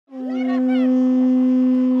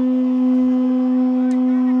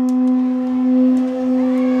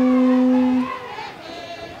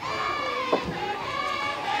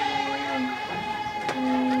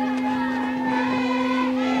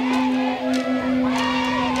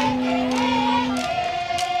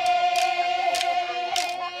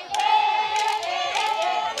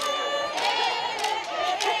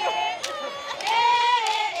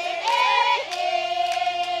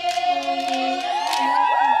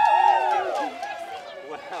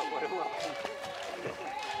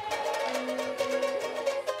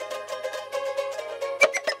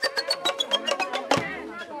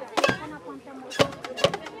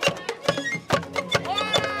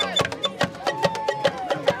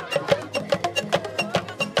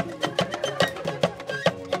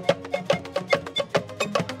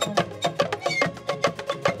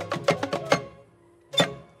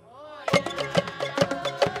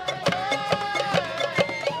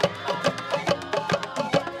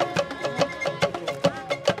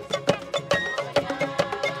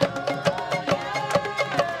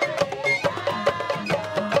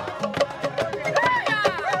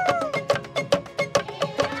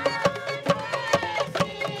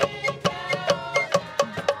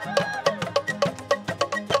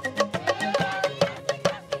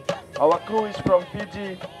Our crew is from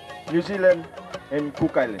Fiji, New Zealand, and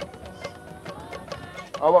Cook Island.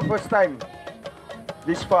 Our first time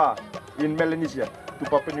this far in Melanesia to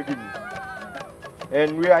Papua New Guinea.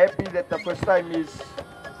 And we are happy that the first time is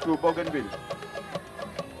to Bougainville.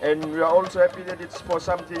 And we are also happy that it's for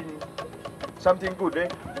something good, eh?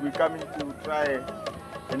 We're coming to try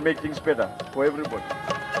and make things better for everybody.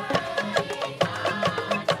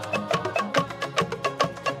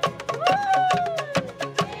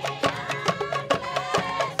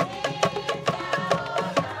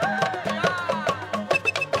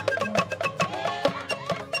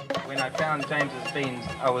 When I found James's beans,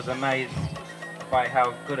 I was amazed by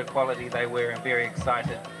how good a quality they were and very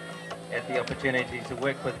excited at the opportunity to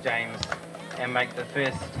work with James and make the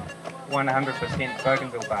first 100%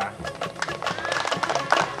 Bougainville bar.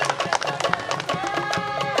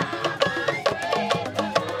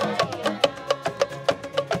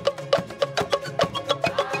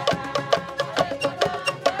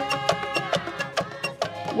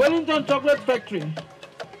 Wellington Chocolate Factory.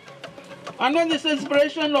 Under this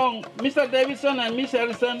inspiration of Mr. Davidson and Miss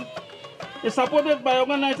Harrison, is supported by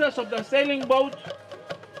organizers of the sailing boat.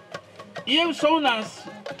 You've shown us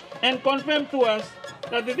and confirmed to us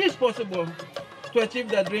that it is possible to achieve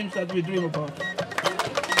the dreams that we dream about.